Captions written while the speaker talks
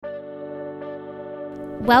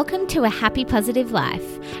Welcome to A Happy Positive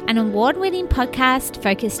Life, an award-winning podcast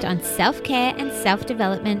focused on self-care and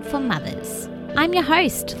self-development for mothers. I'm your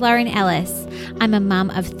host, Lauren Ellis. I'm a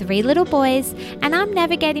mum of 3 little boys, and I'm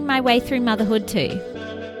navigating my way through motherhood too.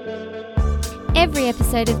 Every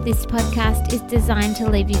episode of this podcast is designed to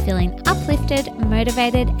leave you feeling uplifted,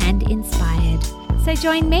 motivated, and inspired. So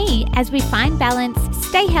join me as we find balance,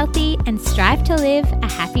 stay healthy, and strive to live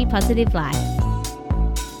a happy, positive life.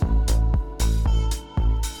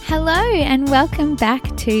 Hello and welcome back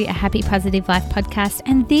to A Happy Positive Life podcast,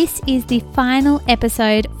 and this is the final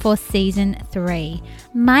episode for season 3.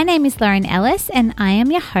 My name is Lauren Ellis and I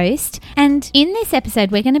am your host, and in this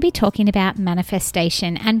episode we're going to be talking about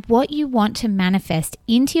manifestation and what you want to manifest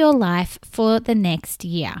into your life for the next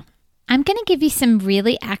year. I'm going to give you some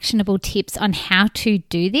really actionable tips on how to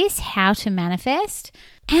do this, how to manifest.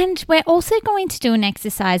 And we're also going to do an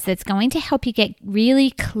exercise that's going to help you get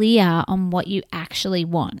really clear on what you actually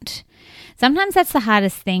want. Sometimes that's the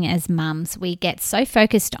hardest thing as mums. We get so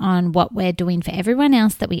focused on what we're doing for everyone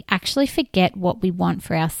else that we actually forget what we want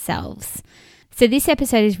for ourselves. So this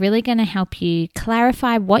episode is really going to help you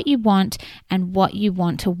clarify what you want and what you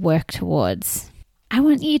want to work towards. I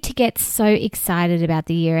want you to get so excited about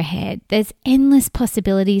the year ahead. There's endless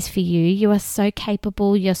possibilities for you. You are so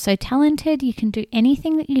capable. You're so talented. You can do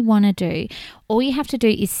anything that you want to do. All you have to do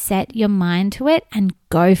is set your mind to it and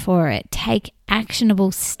go for it. Take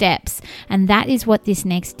actionable steps. And that is what this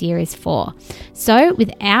next year is for. So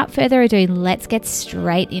without further ado, let's get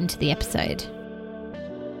straight into the episode.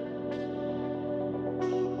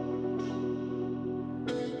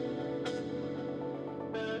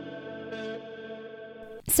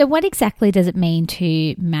 So what exactly does it mean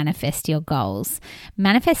to manifest your goals?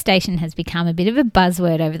 Manifestation has become a bit of a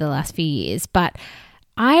buzzword over the last few years, but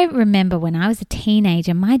I remember when I was a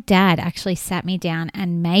teenager, my dad actually sat me down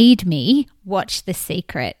and made me watch The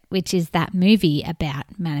Secret, which is that movie about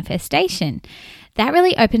manifestation. That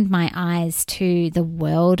really opened my eyes to the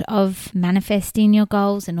world of manifesting your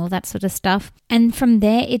goals and all that sort of stuff. And from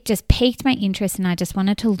there, it just piqued my interest and I just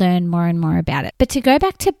wanted to learn more and more about it. But to go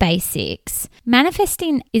back to basics,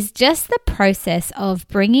 manifesting is just the process of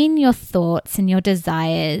bringing your thoughts and your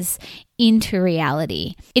desires into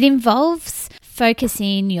reality. It involves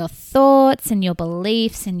focusing your thoughts and your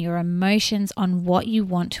beliefs and your emotions on what you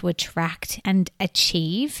want to attract and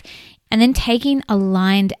achieve, and then taking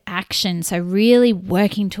aligned action. So really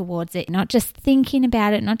working towards it, not just thinking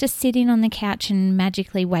about it, not just sitting on the couch and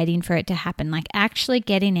magically waiting for it to happen, like actually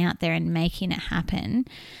getting out there and making it happen.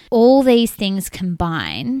 All these things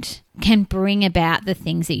combined can bring about the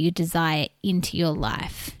things that you desire into your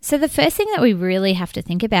life. So the first thing that we really have to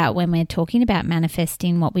think about when we're talking about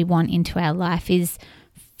manifesting what we want into our life is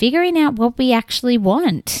figuring out what we actually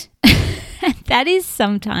want. That is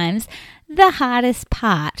sometimes the hardest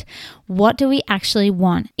part. What do we actually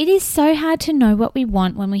want? It is so hard to know what we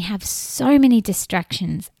want when we have so many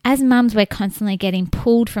distractions. As mums, we're constantly getting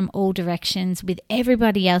pulled from all directions with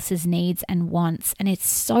everybody else's needs and wants, and it's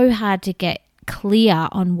so hard to get clear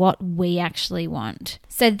on what we actually want.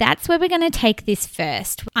 So that's where we're going to take this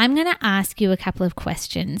first. I'm going to ask you a couple of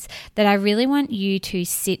questions that I really want you to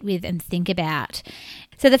sit with and think about.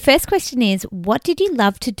 So the first question is, what did you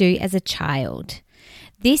love to do as a child?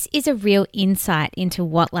 This is a real insight into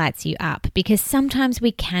what lights you up, because sometimes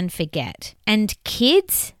we can forget. And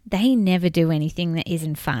kids, they never do anything that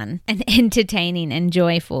isn't fun and entertaining and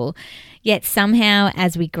joyful. Yet somehow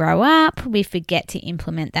as we grow up, we forget to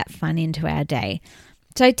implement that fun into our day.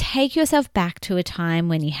 So take yourself back to a time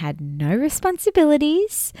when you had no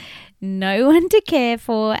responsibilities, no one to care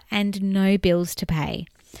for, and no bills to pay.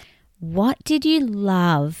 What did you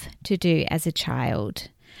love to do as a child?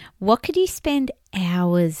 What could you spend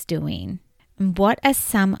hours doing? And what are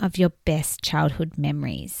some of your best childhood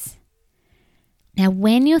memories? Now,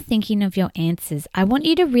 when you're thinking of your answers, I want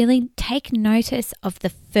you to really take notice of the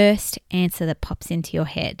first answer that pops into your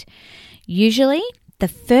head. Usually, the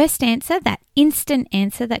first answer, that instant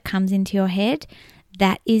answer that comes into your head,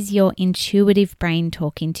 that is your intuitive brain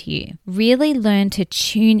talking to you. Really learn to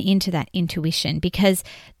tune into that intuition, because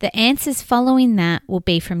the answers following that will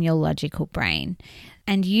be from your logical brain.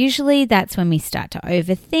 And usually that's when we start to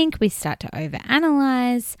overthink, we start to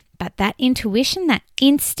overanalyze. But that intuition, that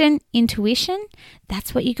instant intuition,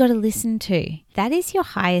 that's what you got to listen to. That is your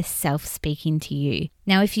highest self speaking to you.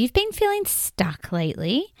 Now, if you've been feeling stuck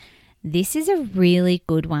lately, this is a really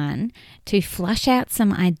good one to flush out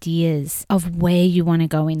some ideas of where you want to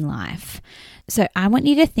go in life. So I want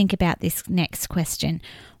you to think about this next question.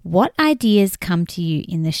 What ideas come to you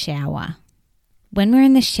in the shower? When we're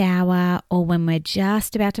in the shower or when we're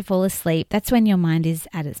just about to fall asleep, that's when your mind is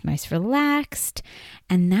at its most relaxed.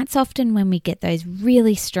 And that's often when we get those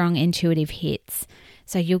really strong intuitive hits.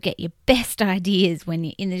 So you'll get your best ideas when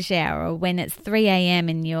you're in the shower or when it's 3 a.m.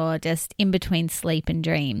 and you're just in between sleep and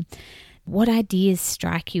dream. What ideas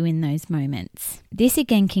strike you in those moments? This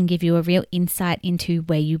again can give you a real insight into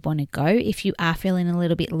where you want to go if you are feeling a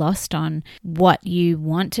little bit lost on what you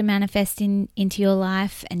want to manifest into your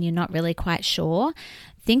life and you're not really quite sure.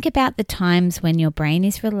 Think about the times when your brain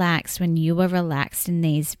is relaxed, when you are relaxed and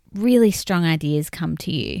these really strong ideas come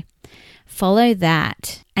to you. Follow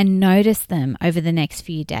that and notice them over the next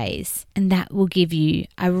few days, and that will give you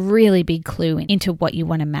a really big clue into what you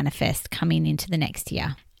want to manifest coming into the next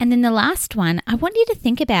year. And then the last one, I want you to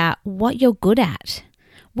think about what you're good at.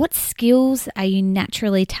 What skills are you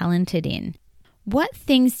naturally talented in? What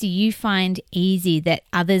things do you find easy that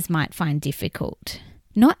others might find difficult?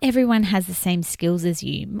 Not everyone has the same skills as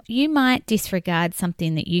you. You might disregard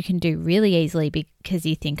something that you can do really easily because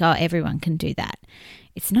you think, oh, everyone can do that.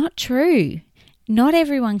 It's not true. Not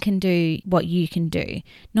everyone can do what you can do.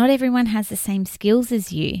 Not everyone has the same skills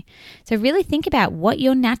as you. So really think about what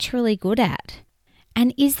you're naturally good at.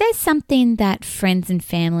 And is there something that friends and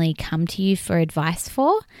family come to you for advice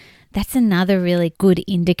for? That's another really good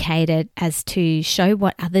indicator as to show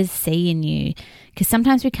what others see in you, because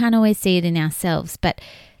sometimes we can't always see it in ourselves, but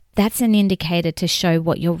that's an indicator to show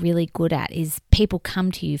what you're really good at is people come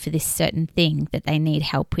to you for this certain thing that they need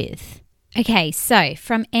help with. Okay, so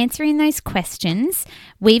from answering those questions,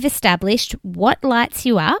 we've established what lights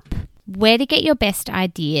you up, where to get your best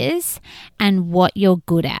ideas, and what you're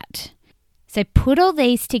good at. So put all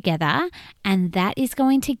these together and that is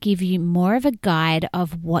going to give you more of a guide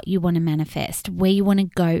of what you want to manifest, where you want to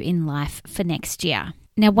go in life for next year.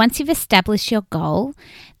 Now, once you've established your goal,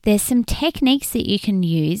 there's some techniques that you can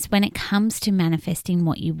use when it comes to manifesting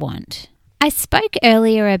what you want. I spoke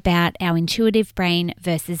earlier about our intuitive brain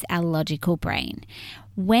versus our logical brain.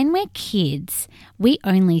 When we're kids, we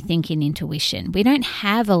only think in intuition. We don't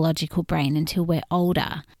have a logical brain until we're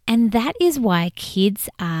older. And that is why kids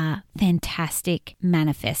are fantastic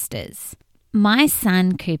manifestors. My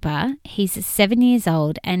son, Cooper, he's 7 years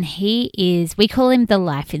old and we call him the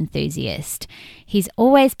life enthusiast. He's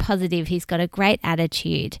always positive. He's got a great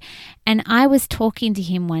attitude. And I was talking to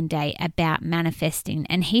him one day about manifesting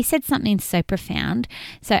and he said something so profound.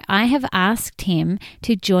 So I have asked him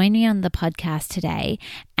to join me on the podcast today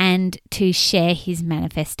and to share his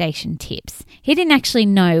manifestation tips. He didn't actually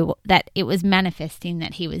know that it was manifesting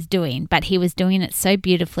that he was doing, but he was doing it so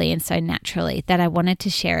beautifully and so naturally that I wanted to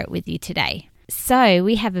share it with you today. So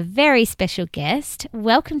we have a very special guest.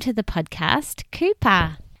 Welcome to the podcast,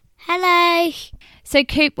 Cooper. Hello. So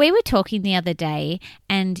Coop, we were talking the other day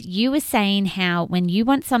and you were saying how when you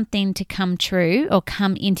want something to come true or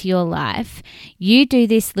come into your life, you do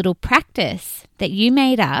this little practice that you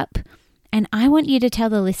made up and I want you to tell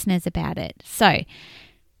the listeners about it. So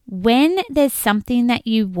when there's something that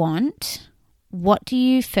you want, what do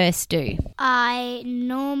you first do? I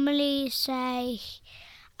normally say,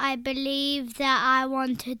 I believe that I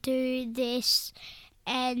want to do this,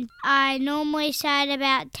 and I normally say it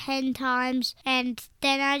about 10 times, and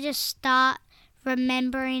then I just start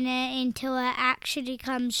remembering it until it actually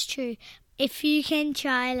comes true. If you can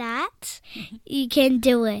try that, you can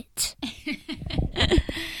do it.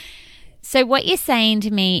 So what you're saying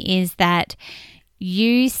to me is that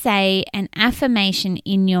you say an affirmation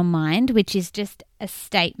in your mind, which is just a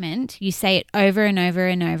statement. You say it over and over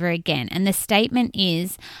and over again. And the statement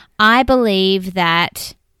is, I believe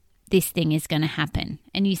that this thing is going to happen.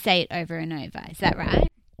 And you say it over and over. Is that right?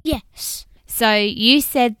 Yes. So you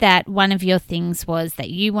said that one of your things was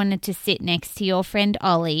that you wanted to sit next to your friend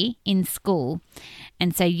Ollie in school.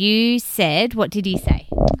 And so you said, what did you say?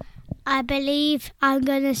 I believe I'm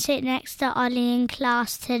going to sit next to Ollie in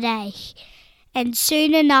class today. And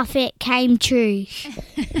soon enough, it came true.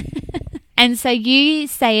 And so you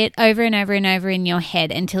say it over and over and over in your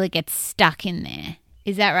head until it gets stuck in there.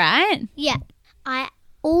 Is that right? Yeah. I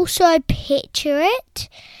also picture it,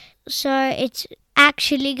 so it's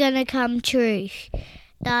actually going to come true.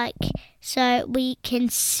 So we can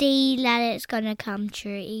see that it's going to come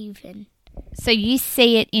true even. So you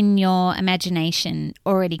see it in your imagination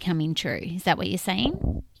already coming true. Is that what you're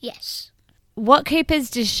saying? Yes. What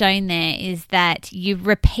Cooper's just shown there is that you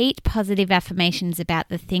repeat positive affirmations about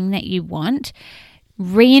the thing that you want,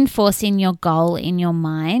 reinforcing your goal in your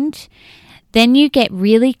mind. Then you get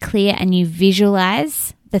really clear and you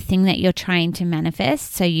visualize the thing that you're trying to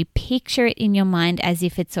manifest. So you picture it in your mind as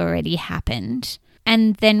if it's already happened.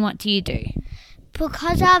 And then what do you do?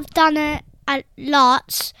 Because I've done it a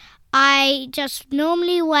lot, I just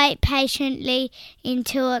normally wait patiently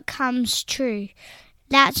until it comes true.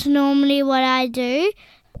 That's normally what I do.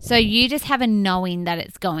 So you just have a knowing that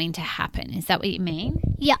it's going to happen. Is that what you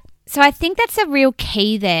mean? Yeah. So I think that's a real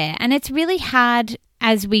key there. And it's really hard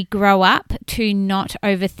as we grow up to not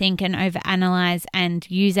overthink and overanalyze and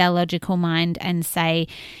use our logical mind and say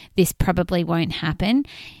this probably won't happen.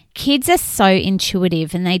 Kids are so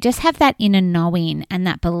intuitive and they just have that inner knowing and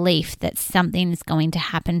that belief that something is going to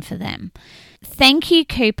happen for them. Thank you,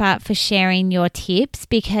 Cooper, for sharing your tips,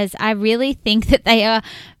 because I really think that they are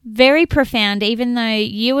very profound, even though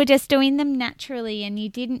you were just doing them naturally and you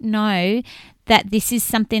didn't know that this is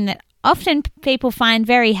something that often people find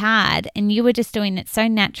very hard, and you were just doing it so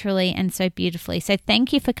naturally and so beautifully. So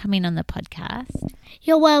thank you for coming on the podcast.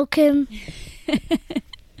 You're welcome.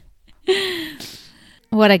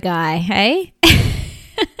 What a guy, hey?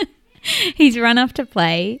 He's run off to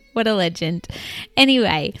play. What a legend.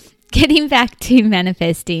 Anyway, getting back to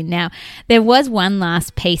manifesting. Now, there was one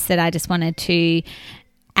last piece that I just wanted to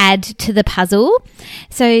add to the puzzle.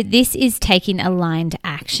 So this is taking aligned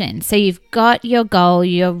action. So you've got your goal,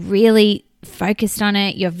 you're really focused on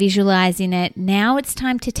it, you're visualizing it. Now it's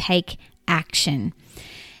time to take action.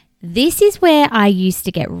 This is where I used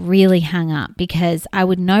to get really hung up, because I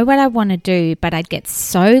would know what I want to do, but I'd get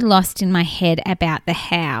so lost in my head about the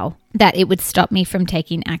how that it would stop me from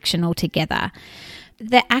taking action altogether.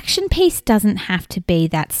 The action piece doesn't have to be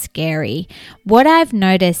that scary. What I've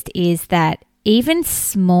noticed is that even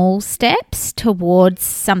small steps towards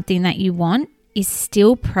something that you want is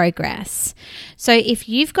still progress. So if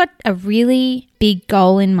you've got a really big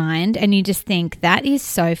goal in mind and you just think that is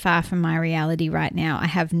so far from my reality right now, I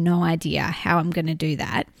have no idea how I'm going to do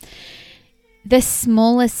that. The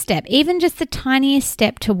smallest step, even just the tiniest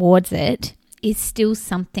step towards it, is still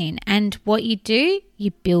something. And what you do,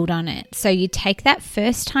 you build on it. So you take that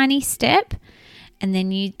first tiny step and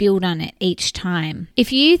then you build on it each time.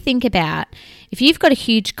 If you think about, if you've got a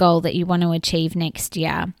huge goal that you want to achieve next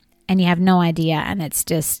year and you have no idea and it's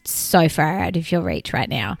just so far out of your reach right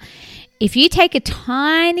now, if you take a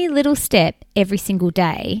tiny little step every single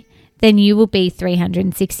day, then you will be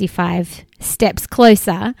 365 steps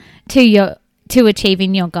closer to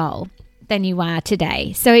achieving your goal than you are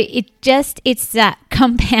today. So it's that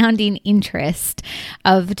compounding interest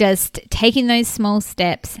of just taking those small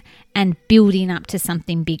steps and building up to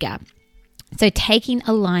something bigger. So taking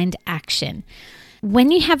aligned action. When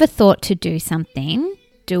you have a thought to do something,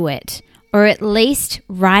 do it, or at least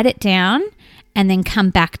write it down and then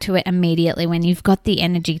come back to it immediately when you've got the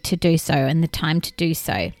energy to do so and the time to do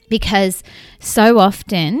so. Because so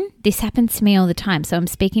often, this happens to me all the time, so I'm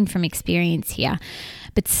speaking from experience here,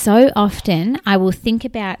 but so often I will think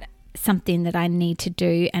about something that I need to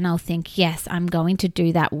do and I'll think, yes, I'm going to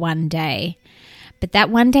do that one day. But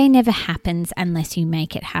that one day never happens unless you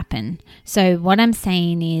make it happen. So what I'm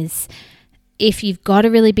saying is, if you've got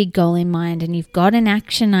a really big goal in mind and you've got an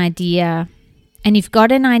action idea and you've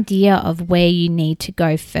got an idea of where you need to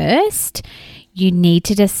go first, you need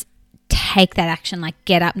to just take that action, like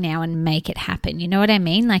get up now and make it happen. You know what I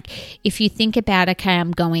mean? Like if you think about, okay,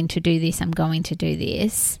 I'm going to do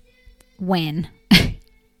this, when?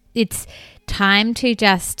 It's time to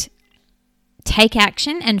just take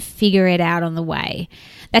action and figure it out on the way.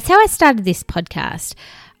 That's how I started this podcast.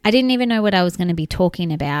 I didn't even know what I was going to be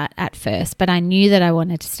talking about at first, but I knew that I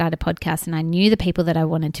wanted to start a podcast and I knew the people that I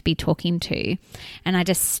wanted to be talking to, and I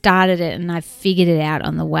just started it and I figured it out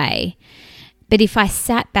on the way. But if I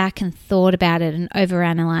sat back and thought about it and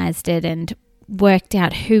overanalyzed it and worked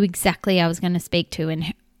out who exactly I was going to speak to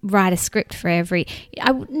and write a script for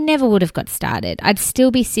I never would have got started. I'd still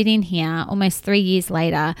be sitting here almost 3 years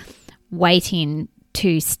later waiting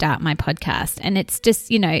to start my podcast. And it's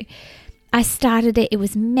just, I started it. It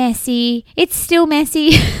was messy. It's still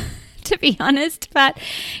messy, to be honest. But,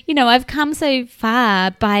 I've come so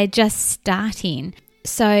far by just starting.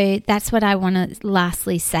 So that's what I want to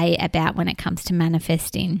lastly say about when it comes to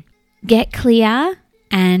manifesting. Get clear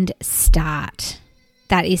and start.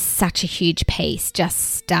 That is such a huge piece.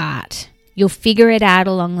 Just start. You'll figure it out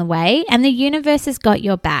along the way, and the universe has got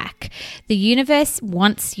your back. The universe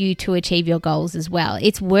wants you to achieve your goals as well.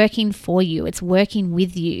 It's working for you. It's working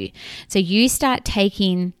with you. So you start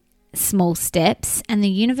taking small steps and the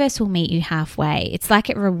universe will meet you halfway. It's like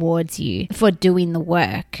it rewards you for doing the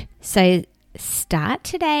work. So start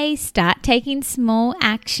today. Start taking small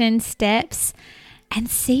action steps and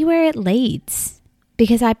see where it leads.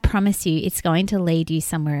 Because I promise you, it's going to lead you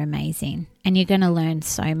somewhere amazing and you're going to learn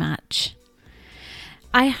so much.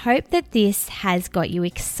 I hope that this has got you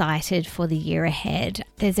excited for the year ahead.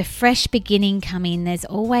 There's a fresh beginning coming. There's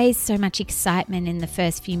always so much excitement in the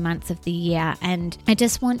first few months of the year, and I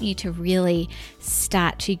just want you to really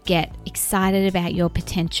start to get excited about your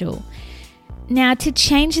potential. Now, to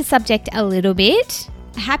change the subject a little bit,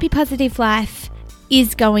 Happy Positive Life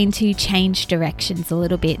is going to change directions a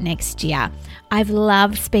little bit next year. I've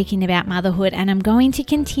loved speaking about motherhood and I'm going to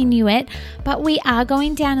continue it, but we are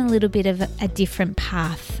going down a little bit of a different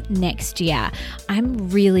path next year. I'm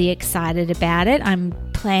really excited about it. I'm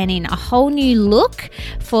planning a whole new look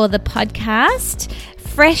for the podcast,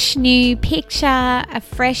 fresh new picture, a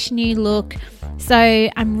fresh new look. So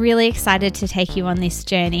I'm really excited to take you on this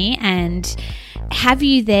journey and have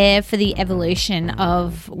you there for the evolution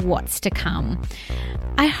of what's to come.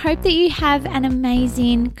 I hope that you have an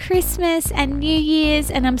amazing Christmas and New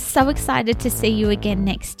Year's, and I'm so excited to see you again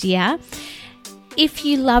next year. If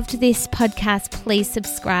you loved this podcast, please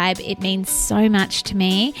subscribe. It means so much to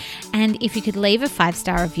me. And if you could leave a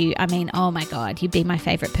 5-star review, I mean, oh my God, you'd be my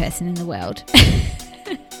favorite person in the world.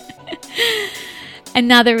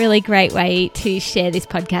 Another really great way to share this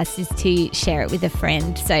podcast is to share it with a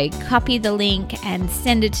friend. So copy the link and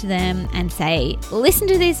send it to them and say, listen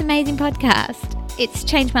to this amazing podcast. It's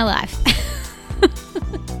changed my life.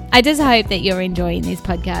 I just hope that you're enjoying this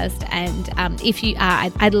podcast. And if you are,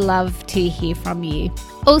 I'd love to hear from you.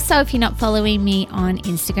 Also, if you're not following me on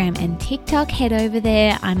Instagram and TikTok, head over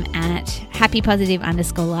there. I'm at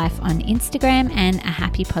happypositive_life on Instagram and a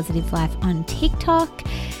Happy Positive Life on TikTok.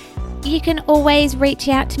 You can always reach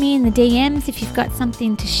out to me in the DMs if you've got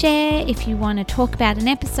something to share, if you want to talk about an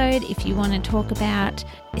episode, if you want to talk about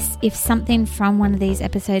if something from one of these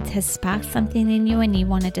episodes has sparked something in you and you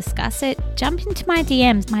want to discuss it, jump into my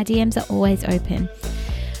DMs. My DMs are always open.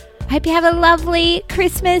 I hope you have a lovely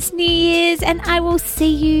Christmas, New Year's, and I will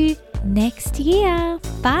see you next year.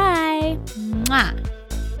 Bye. Mwah.